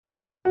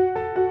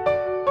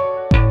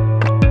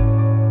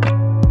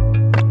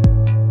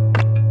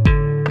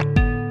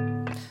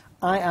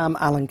am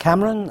Alan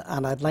Cameron,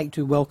 and I'd like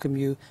to welcome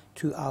you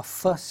to our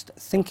first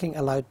Thinking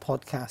Aloud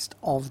podcast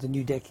of the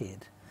new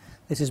decade.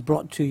 This is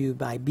brought to you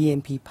by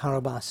BNP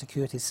Paribas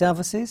Securities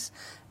Services,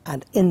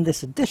 and in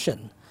this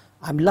edition,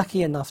 I'm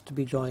lucky enough to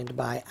be joined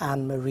by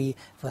Marie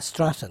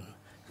Verstraeten,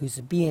 who's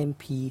the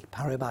BNP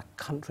Paribas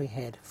country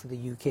head for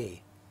the UK.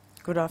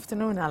 Good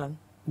afternoon, Alan.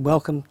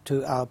 Welcome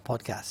to our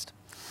podcast.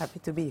 Happy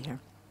to be here.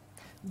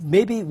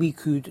 Maybe we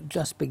could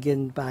just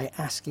begin by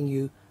asking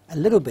you a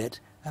little bit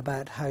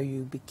about how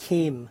you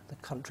became the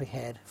country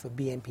head for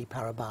BNP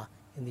Paribas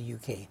in the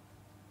UK.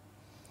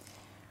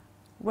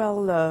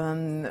 Well,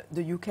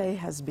 the UK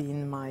has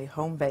been my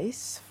home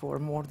base for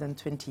more than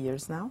 20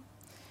 years now.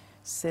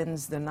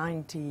 Since the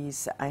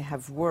 90s, I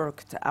have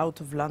worked out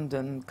of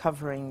London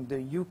covering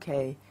the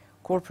UK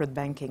corporate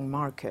banking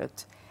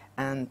market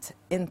and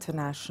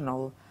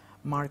international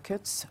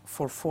markets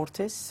for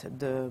Fortis,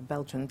 the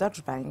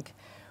Belgian-Dutch bank,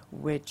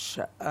 which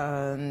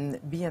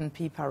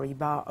BNP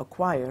Paribas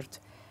acquired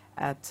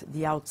at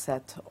the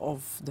outset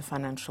of the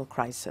financial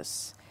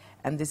crisis.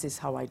 And this is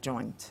how I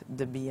joined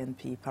the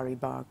BNP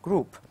Paribas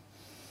group.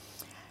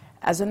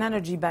 As an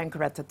energy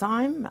banker at the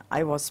time,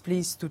 I was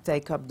pleased to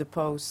take up the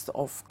post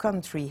of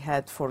country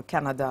head for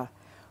Canada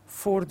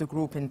for the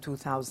group in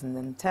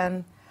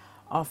 2010,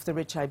 after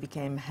which I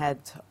became head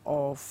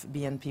of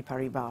BNP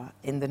Paribas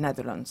in the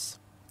Netherlands.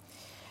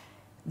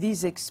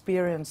 These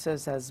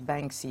experiences as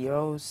bank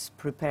CEOs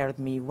prepared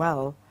me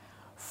well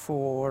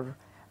for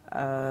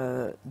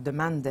the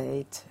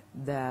mandate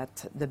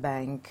that the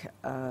bank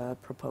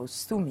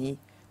proposed to me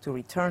to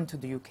return to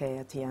the UK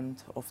at the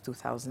end of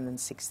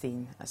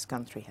 2016 as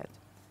country head.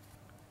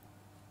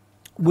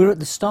 We're at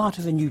the start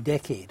of a new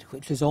decade,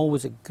 which is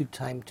always a good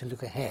time to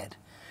look ahead.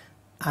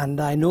 And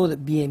I know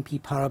that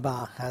BNP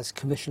Paribas has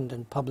commissioned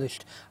and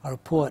published a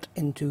report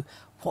into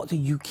what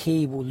the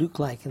UK will look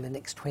like in the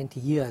next 20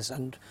 years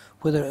and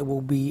whether it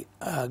will be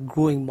a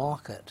growing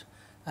market,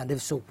 and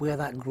if so, where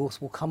that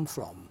growth will come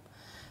from.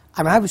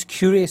 I mean, I was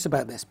curious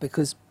about this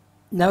because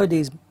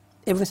nowadays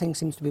everything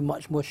seems to be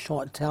much more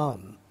short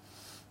term.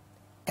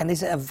 And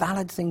is it a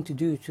valid thing to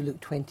do to look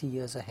 20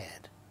 years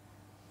ahead?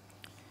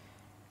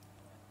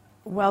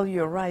 Well,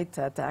 you're right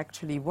that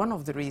actually one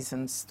of the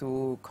reasons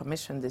to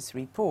commission this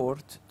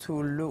report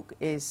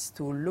is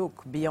to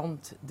look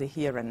beyond the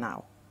here and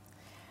now.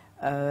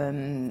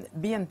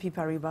 BNP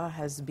Paribas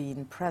has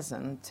been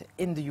present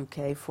in the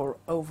UK for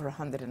over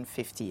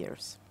 150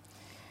 years.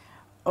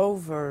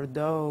 Over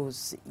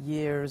those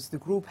years, the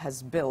group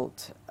has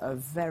built a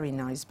very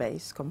nice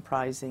base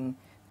comprising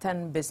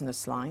 10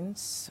 business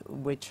lines,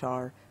 which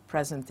are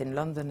present in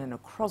London and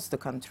across the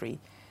country,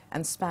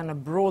 and span a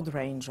broad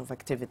range of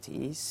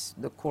activities: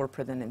 the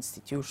corporate and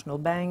institutional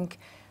bank,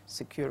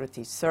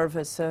 security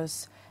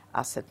services,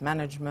 asset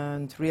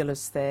management, real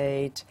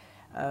estate,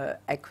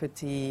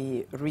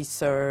 equity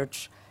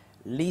research,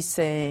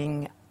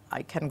 leasing.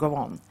 I can go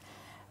on.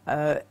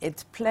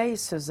 It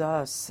places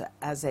us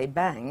as a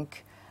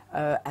bank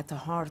at the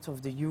heart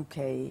of the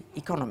UK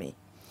economy.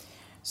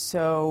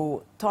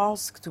 So,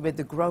 tasked with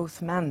the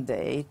growth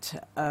mandate,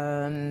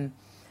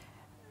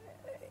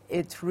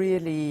 it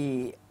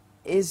really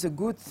is a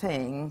good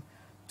thing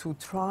to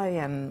try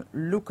and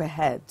look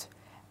ahead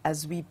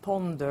as we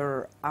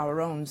ponder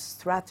our own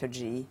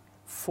strategy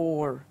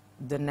for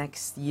the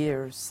next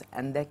years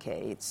and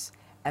decades,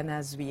 and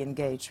as we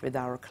engage with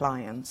our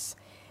clients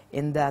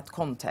in that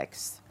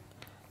context.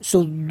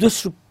 So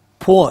this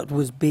report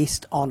was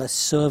based on a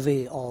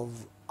survey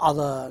of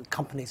other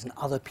companies and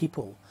other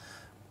people,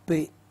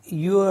 but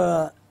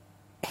you're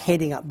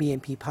heading up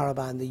BNP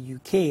Paribas in the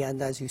UK,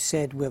 and as you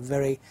said, we're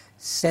very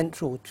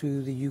central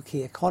to the UK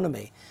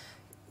economy.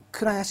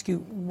 Could I ask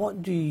you,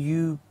 what do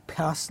you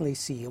personally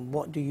see and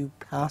what do you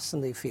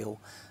personally feel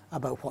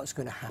about what's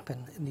going to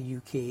happen in the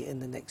UK in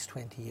the next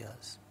 20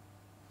 years?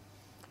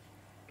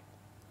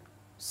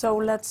 So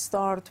let's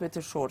start with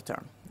the short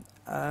term.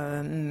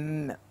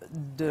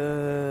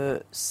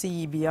 The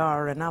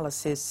CEBR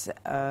analysis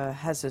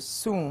has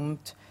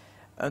assumed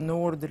an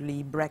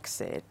orderly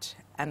Brexit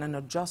and an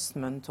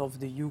adjustment of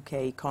the UK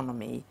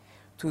economy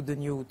to the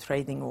new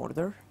trading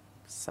order,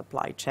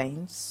 supply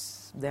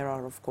chains. There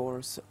are, of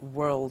course,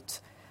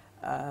 world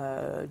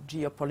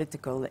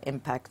geopolitical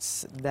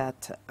impacts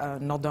that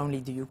not only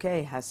the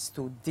UK has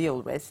to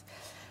deal with.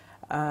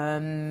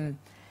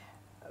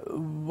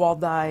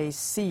 What I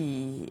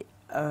see,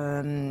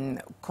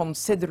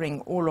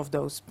 considering all of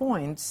those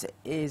points,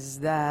 is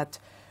that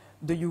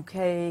the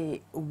UK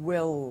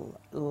will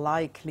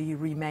likely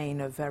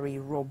remain a very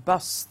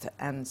robust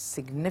and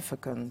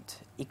significant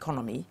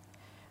economy.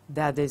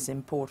 That is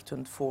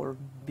important for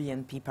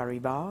BNP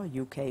Paribas.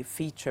 UK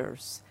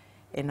features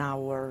in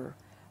our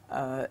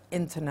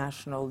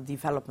international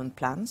development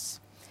plans.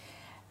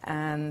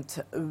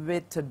 And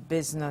with the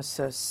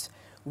businesses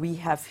we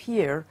have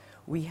here,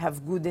 we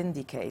have good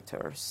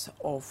indicators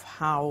of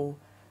how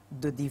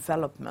the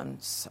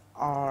developments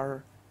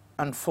are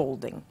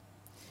unfolding.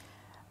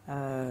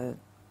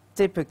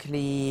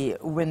 Typically,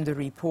 when the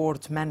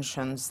report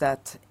mentions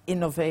that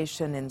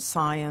innovation in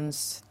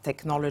science,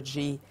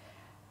 technology,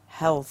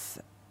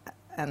 health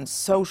and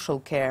social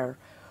care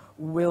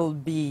will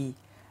be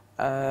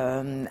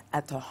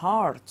at the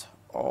heart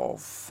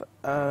of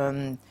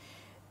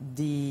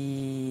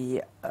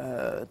the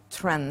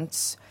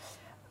trends,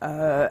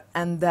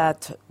 and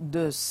that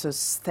the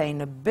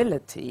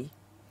sustainability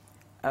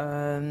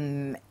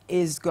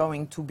is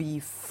going to be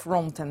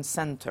front and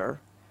center,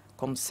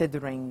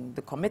 considering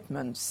the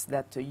commitments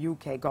that the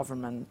UK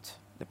government,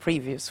 the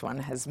previous one,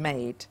 has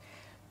made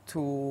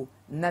to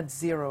net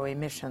zero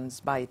emissions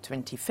by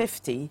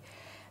 2050,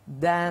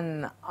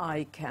 then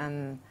I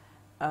can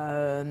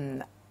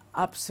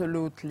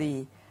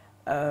absolutely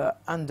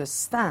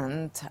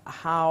understand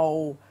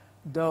how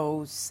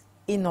those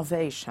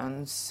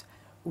innovations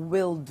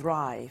will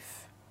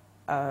drive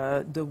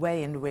the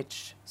way in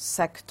which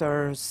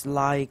sectors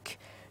like,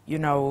 you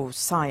know,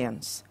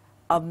 science,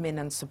 admin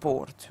and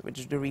support,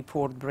 which the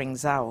report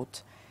brings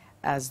out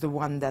as the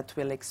one that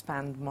will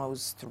expand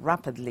most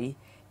rapidly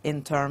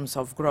in terms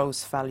of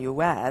gross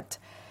value add,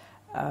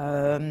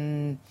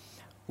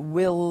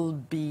 will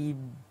be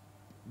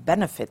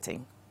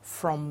benefiting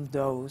from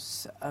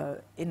those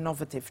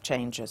innovative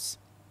changes.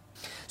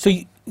 So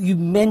you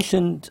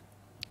mentioned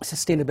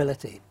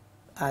sustainability,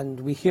 and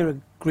we hear a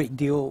great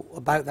deal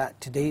about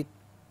that today,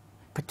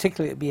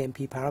 particularly at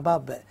BNP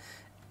Paribas, but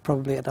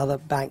probably at other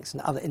banks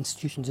and other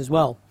institutions as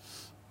well.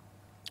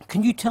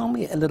 Can you tell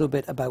me a little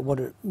bit about what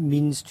it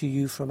means to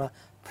you from a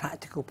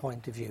practical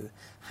point of view?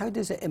 How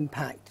does it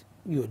impact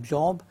your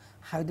job?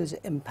 How does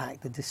it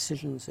impact the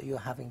decisions that you're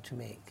having to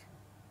make?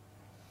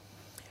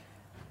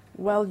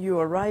 Well, you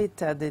are right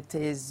that it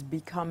is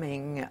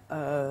becoming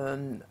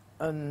an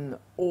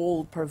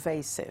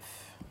all-pervasive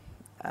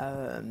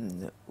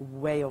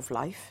way of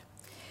life.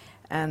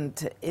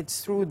 And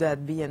it's true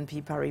that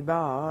BNP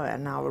Paribas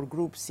and our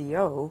group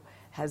CEO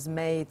has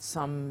made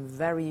some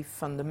very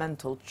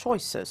fundamental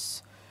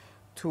choices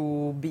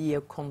to be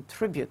a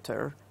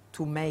contributor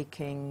to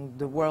making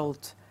the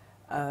world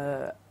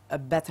a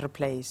better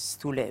place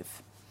to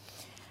live.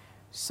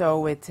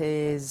 So it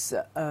is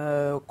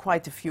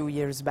quite a few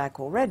years back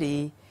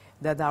already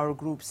that our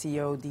group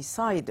CEO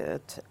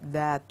decided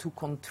that to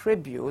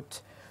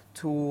contribute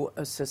to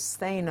a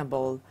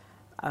sustainable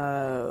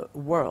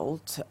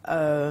world,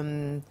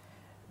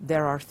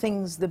 there are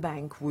things the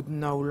bank would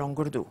no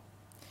longer do.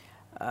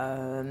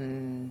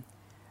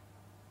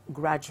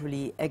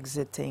 Gradually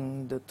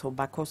exiting the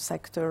tobacco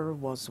sector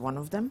was one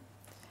of them.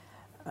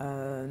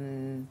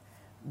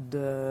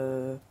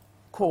 The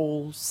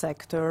coal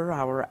sector,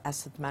 our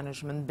asset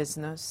management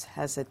business,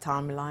 has a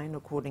timeline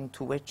according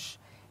to which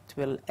it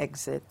will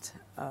exit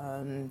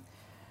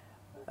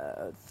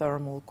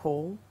thermal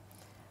coal.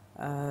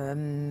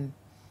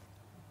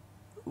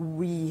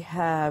 We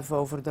have,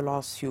 over the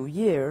last few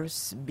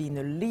years, been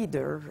a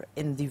leader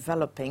in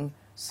developing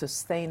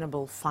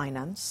sustainable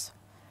finance.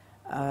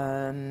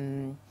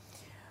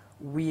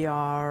 We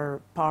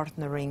are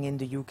partnering in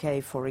the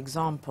UK, for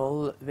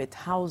example, with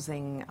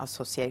housing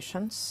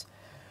associations,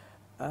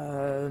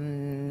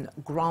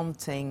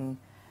 granting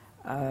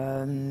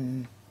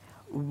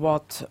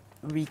what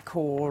we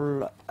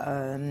call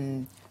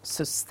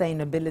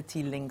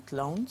sustainability-linked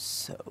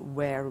loans,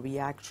 where we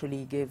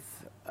actually give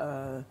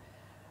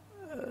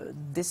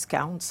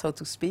discount, so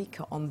to speak,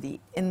 on the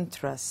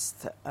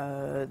interest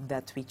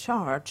that we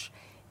charge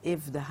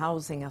if the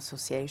housing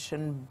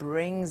association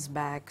brings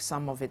back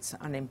some of its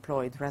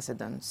unemployed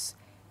residents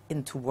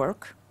into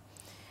work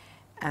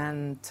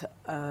and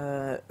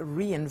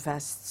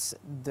reinvests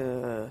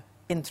the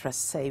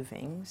interest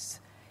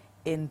savings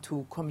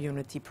into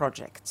community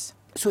projects.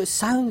 So it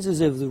sounds as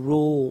if the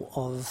role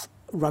of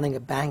running a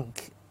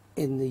bank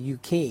in the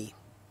UK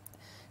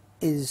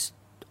is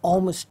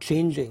almost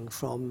changing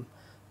from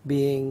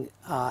being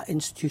an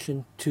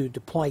institution to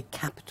deploy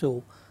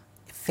capital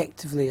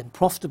effectively and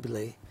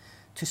profitably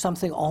to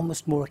something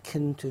almost more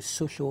akin to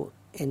social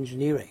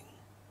engineering.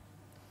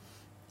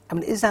 I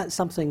mean, is that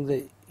something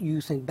that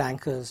you think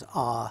bankers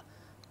are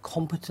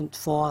competent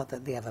for,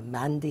 that they have a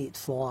mandate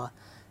for,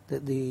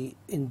 that they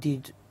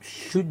indeed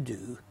should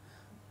do?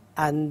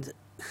 And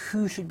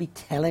who should be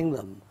telling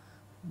them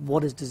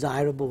what is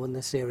desirable in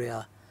this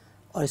area?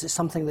 Or is it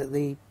something that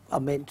they are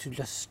meant to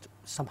just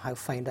somehow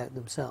find out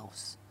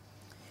themselves?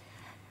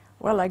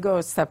 Well, I go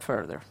a step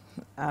further.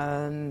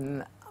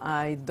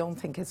 I don't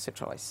think it's a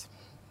choice.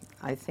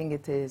 I think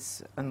it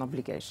is an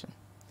obligation.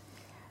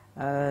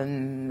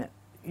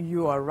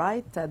 You are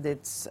right that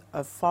it's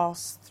a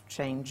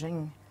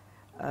fast-changing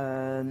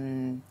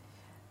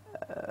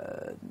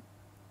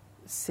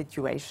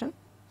situation.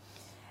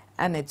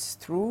 And it's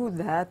true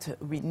that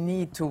we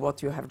need to,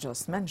 what you have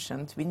just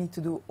mentioned, we need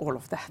to do all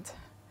of that.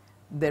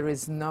 There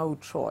is no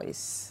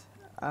choice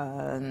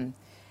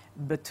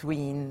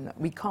between,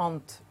 we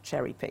can't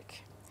cherry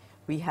pick.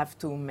 We have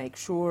to make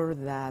sure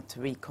that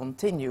we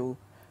continue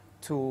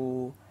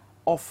to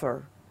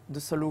offer the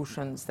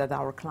solutions that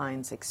our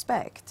clients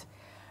expect,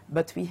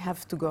 but we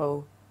have to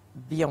go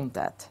beyond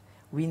that.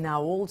 We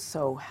now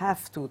also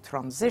have to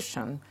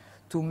transition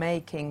to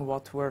making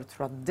what were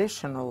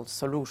traditional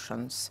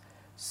solutions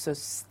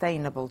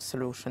sustainable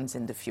solutions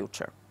in the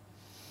future.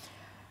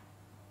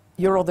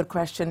 Your other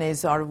question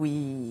is, are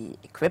we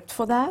equipped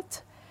for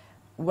that?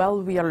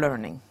 Well, we are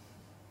learning.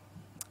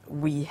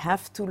 We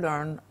have to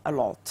learn a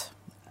lot.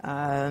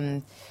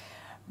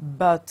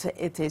 But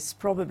it is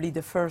probably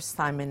the first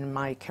time in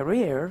my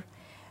career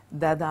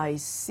that I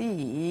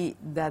see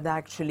that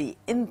actually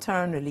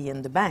internally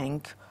in the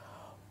bank,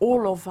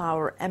 all of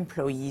our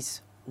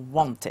employees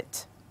want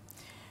it.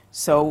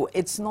 So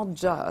it's not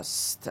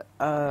just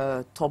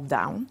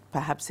top-down.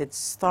 Perhaps it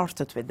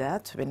started with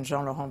that when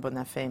Jean-Laurent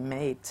Bonnafé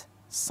made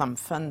some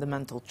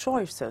fundamental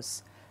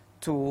choices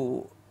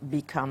to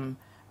become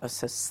a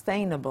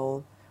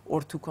sustainable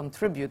or to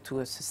contribute to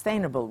a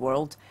sustainable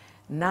world.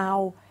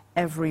 Now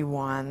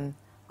everyone,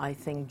 I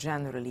think,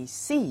 generally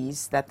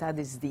sees that that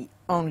is the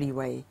only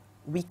way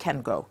we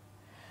can go.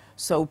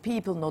 So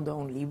people not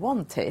only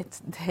want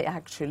it, they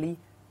actually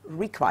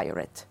require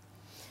it.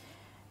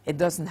 It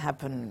doesn't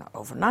happen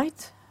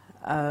overnight.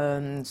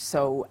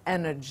 So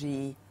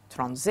energy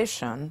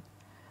transition,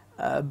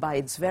 by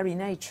its very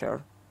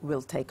nature,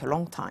 will take a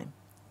long time.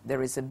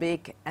 There is a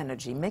big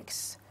energy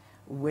mix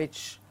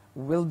which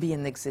will be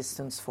in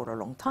existence for a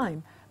long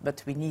time,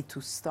 but we need to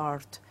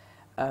start,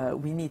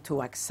 we need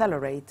to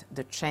accelerate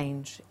the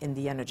change in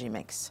the energy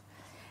mix.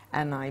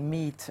 And I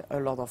meet a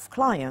lot of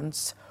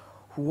clients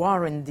who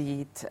are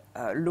indeed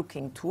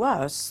looking to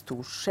us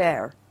to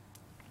share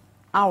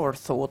our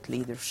thought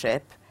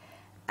leadership,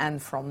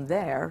 and from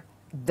there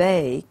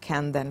they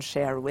can then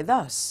share with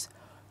us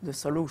the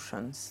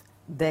solutions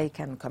they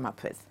can come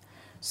up with.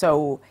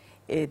 So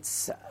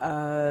it's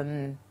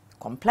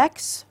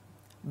complex,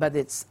 but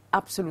it's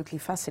absolutely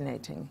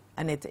fascinating,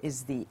 and it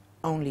is the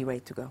only way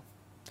to go.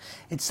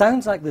 It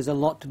sounds like there's a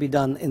lot to be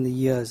done in the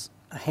years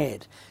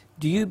ahead.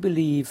 Do you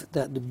believe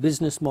that the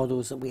business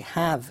models that we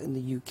have in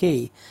the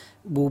UK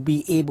will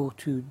be able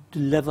to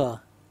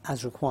deliver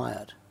as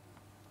required?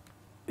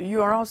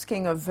 You are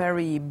asking a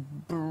very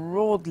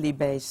broadly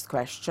based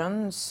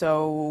question,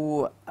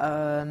 so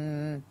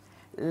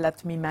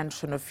let me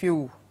mention a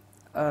few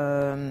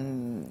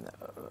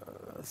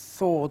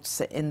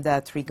thoughts in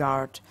that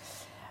regard.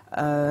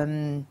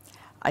 I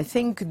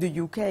think the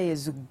UK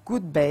is a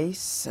good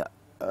base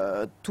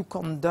to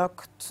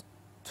conduct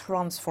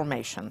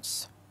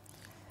transformations.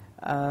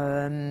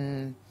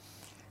 There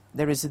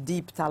is a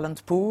deep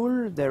talent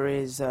pool, there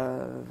is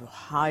a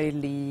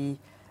highly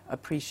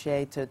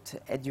appreciated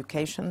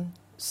education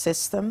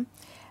system,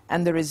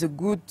 and there is a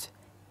good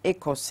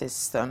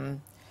ecosystem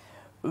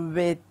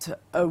with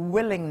a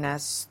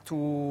willingness to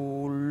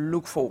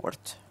look forward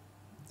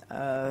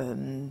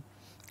and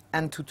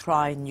to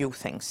try new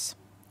things.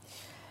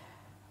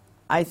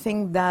 I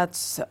think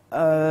that's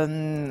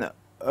a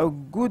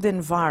good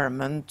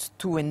environment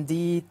to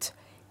indeed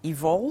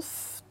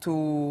evolve,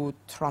 to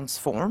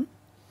transform.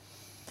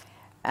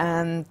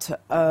 And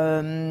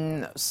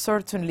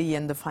certainly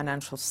in the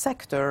financial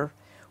sector,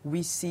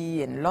 we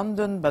see in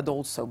London, but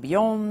also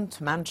beyond,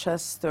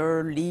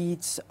 Manchester,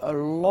 Leeds, a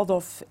lot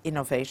of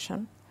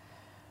innovation.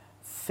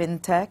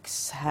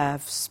 Fintechs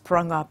have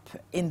sprung up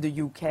in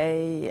the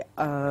UK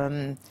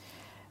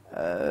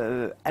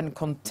and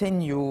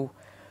continue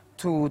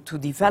to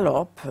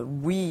develop.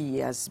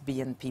 We, as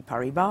BNP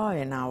Paribas,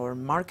 in our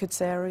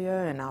markets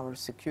area, in our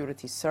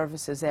security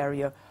services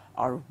area,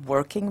 are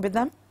working with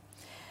them.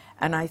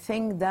 And I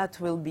think that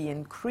will be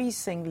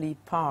increasingly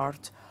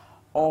part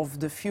of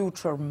the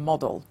future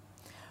model,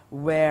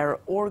 where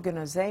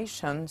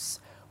organizations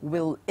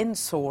will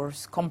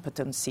insource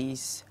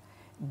competencies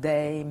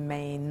they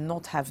may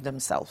not have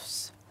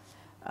themselves.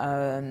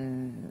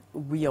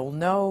 We all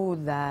know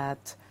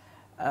that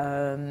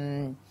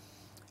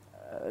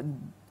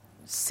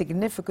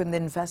significant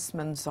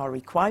investments are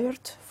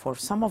required for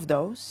some of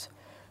those,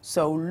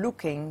 so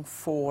looking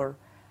for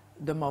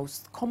the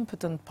most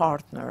competent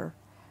partner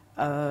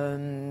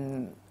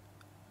and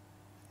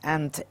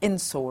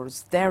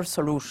insource their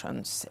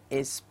solutions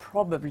is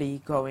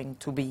probably going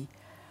to be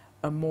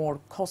a more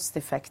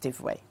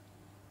cost-effective way.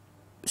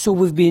 So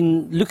we've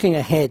been looking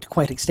ahead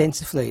quite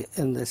extensively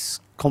in this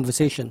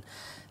conversation,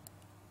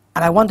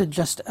 and I wondered,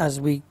 just as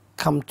we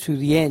come to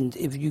the end,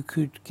 if you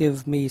could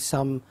give me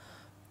some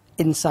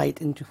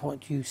insight into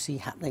what you see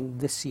happening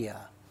this year.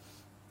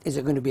 Is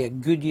it going to be a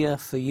good year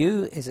for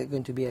you? Is it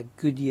going to be a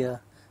good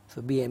year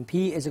for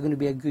BNP? Is it going to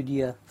be a good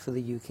year for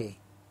the UK?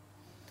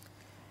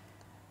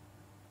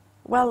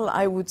 Well,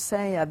 I would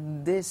say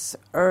at this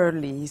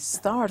early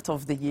start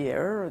of the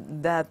year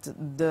that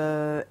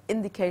the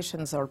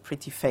indications are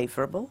pretty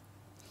favorable.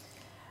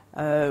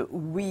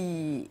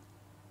 We,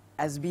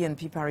 as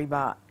BNP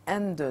Paribas,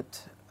 ended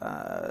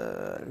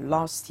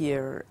last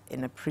year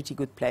in a pretty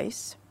good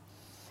place.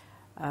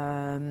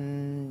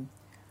 From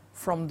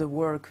the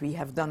work we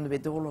have done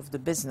with all of the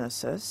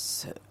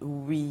businesses,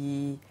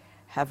 we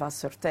have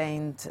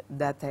ascertained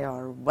that they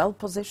are well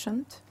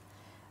positioned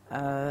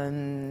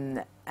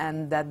and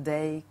that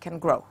they can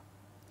grow.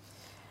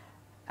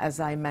 As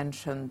I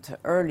mentioned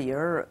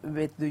earlier,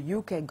 with the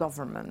UK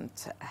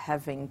government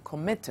having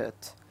committed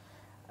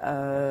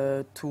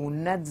to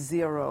net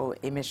zero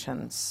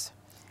emissions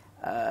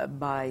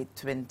by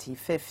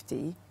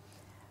 2050,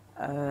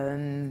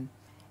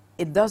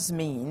 It does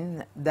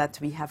mean that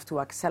we have to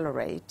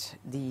accelerate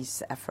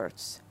these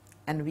efforts,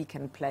 and we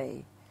can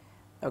play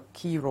a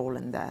key role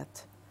in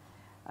that.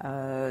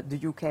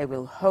 The UK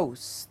will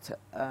host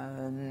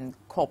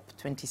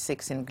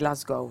COP26 in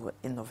Glasgow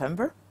in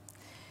November.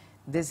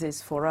 This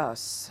is for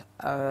us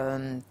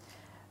a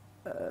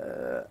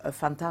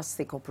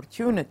fantastic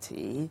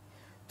opportunity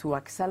to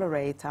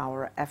accelerate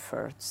our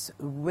efforts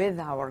with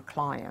our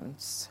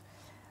clients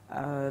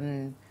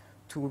to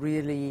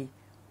really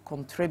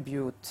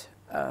contribute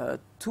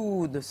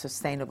to the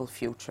sustainable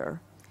future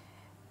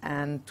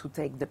and to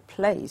take the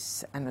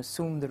place and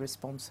assume the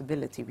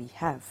responsibility we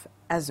have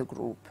as a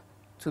group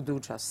to do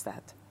just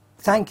that.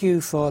 Thank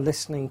you for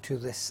listening to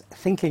this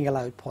Thinking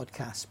Aloud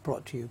podcast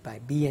brought to you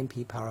by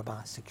BNP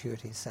Paribas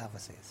Securities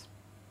Services.